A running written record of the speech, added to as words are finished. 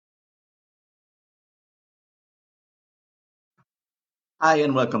Hi,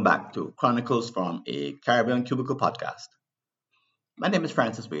 and welcome back to Chronicles from a Caribbean Cubicle podcast. My name is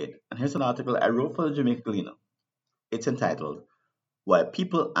Francis Wade, and here's an article I wrote for the Jamaica Gleaner. It's entitled, Why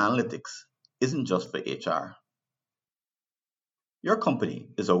People Analytics Isn't Just for HR. Your company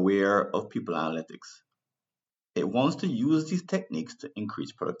is aware of people analytics. It wants to use these techniques to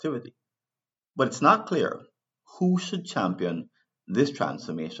increase productivity, but it's not clear who should champion this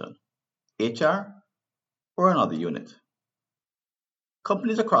transformation, HR or another unit.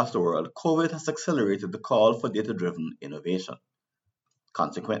 Companies across the world, COVID has accelerated the call for data driven innovation.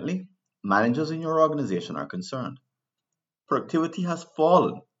 Consequently, managers in your organization are concerned. Productivity has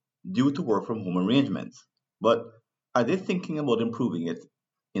fallen due to work from home arrangements, but are they thinking about improving it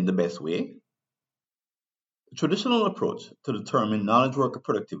in the best way? The traditional approach to determine knowledge worker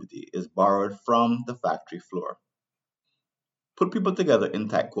productivity is borrowed from the factory floor. Put people together in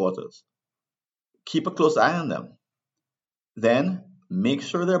tight quarters, keep a close eye on them, then make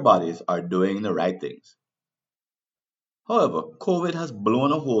sure their bodies are doing the right things. However, COVID has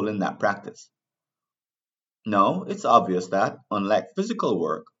blown a hole in that practice. Now, it's obvious that, unlike physical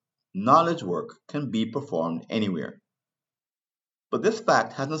work, knowledge work can be performed anywhere. But this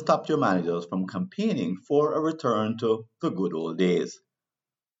fact hasn't stopped your managers from campaigning for a return to the good old days.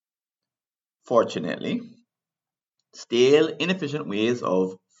 Fortunately, stale, inefficient ways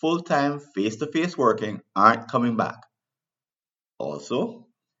of full time face to face working aren't coming back. Also,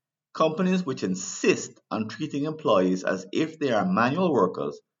 companies which insist on treating employees as if they are manual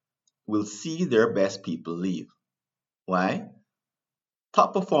workers will see their best people leave. Why?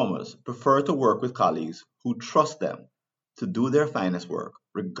 Top performers prefer to work with colleagues who trust them to do their finest work,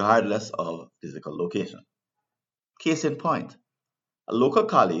 regardless of physical location. Case in point, a local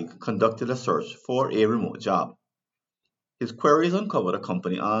colleague conducted a search for a remote job. His queries uncovered a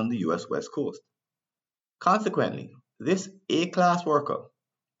company on the US West Coast. Consequently, this A class worker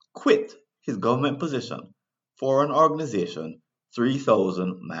quit his government position for an organization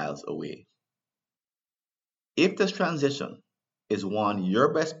 3,000 miles away. If this transition is one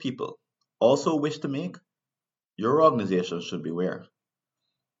your best people also wish to make, your organization should beware.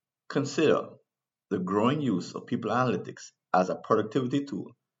 Consider the growing use of people analytics as a productivity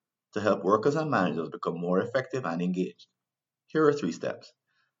tool to help workers and managers become more effective and engaged. Here are three steps.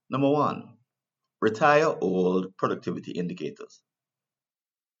 Number one, retire old productivity indicators.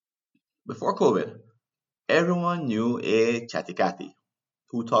 Before COVID, everyone knew a chatty Cathy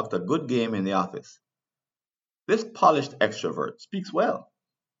who talked a good game in the office. This polished extrovert speaks well.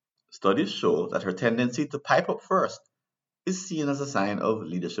 Studies show that her tendency to pipe up first is seen as a sign of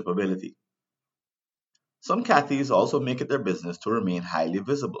leadership ability. Some Cathys also make it their business to remain highly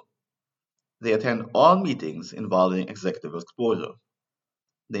visible. They attend all meetings involving executive exposure.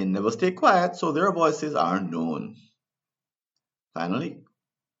 They never stay quiet, so their voices are known. Finally,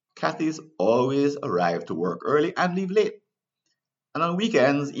 Cathys always arrive to work early and leave late. And on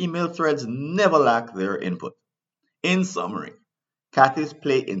weekends, email threads never lack their input. In summary, Cathys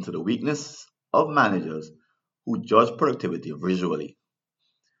play into the weakness of managers who judge productivity visually.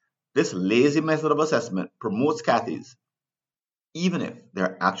 This lazy method of assessment promotes Cathys, even if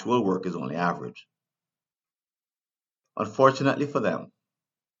their actual work is only average. Unfortunately for them,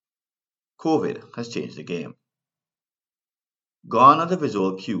 COVID has changed the game. Gone are the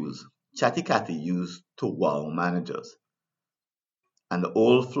visual cues Chatty Cathy used to wow managers, and the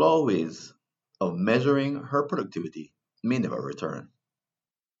old flaw ways of measuring her productivity may never return.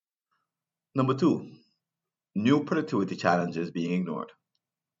 Number two, new productivity challenges being ignored.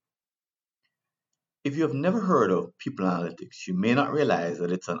 If you have never heard of people analytics, you may not realize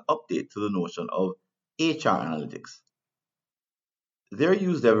that it's an update to the notion of HR analytics. They're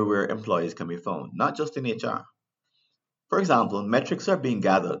used everywhere employees can be found, not just in HR. For example, metrics are being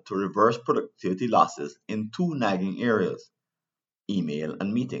gathered to reverse productivity losses in two nagging areas: email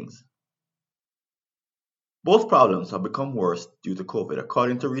and meetings. Both problems have become worse due to COVID,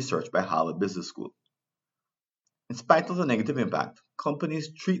 according to research by Harvard Business School. In spite of the negative impact,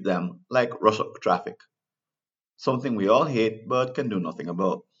 companies treat them like rush hour traffic, something we all hate but can do nothing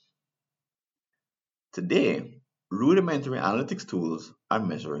about. Today, rudimentary analytics tools are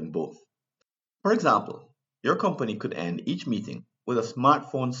measuring both. For example, your company could end each meeting with a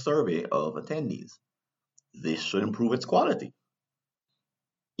smartphone survey of attendees. This should improve its quality.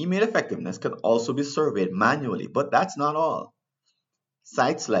 Email effectiveness can also be surveyed manually, but that's not all.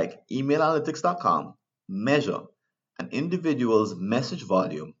 Sites like emailanalytics.com measure an individual's message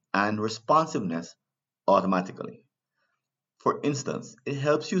volume and responsiveness automatically. For instance, it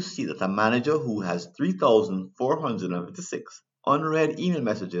helps you see that a manager who has 3,456 unread email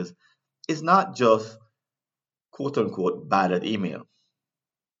messages is not just quote unquote bad at email.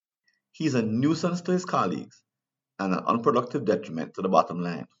 He's a nuisance to his colleagues and an unproductive detriment to the bottom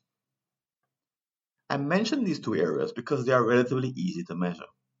line. I mention these two areas because they are relatively easy to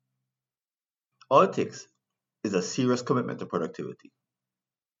measure. All it takes is a serious commitment to productivity,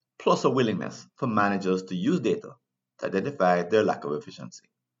 plus a willingness for managers to use data to identify their lack of efficiency.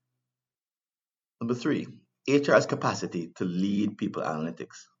 Number three, HR's capacity to lead people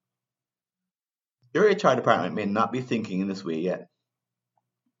analytics. Your HR department may not be thinking in this way yet.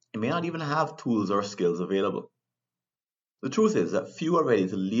 It may not even have tools or skills available. The truth is that few are ready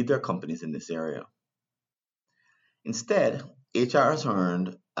to lead their companies in this area. Instead, HR has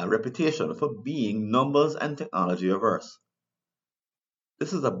earned a reputation for being numbers and technology averse.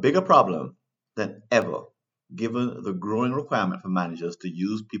 This is a bigger problem than ever, given the growing requirement for managers to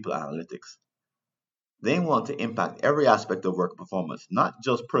use people analytics. They want to impact every aspect of work performance, not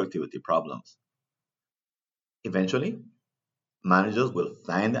just productivity problems. Eventually, managers will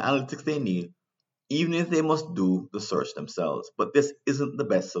find the analytics they need, even if they must do the search themselves. But this isn't the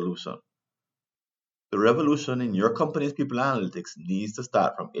best solution. The revolution in your company's people analytics needs to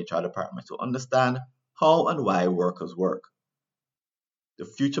start from HR departments to understand how and why workers work. The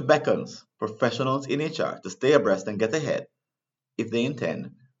future beckons professionals in HR to stay abreast and get ahead if they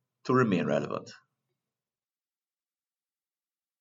intend to remain relevant.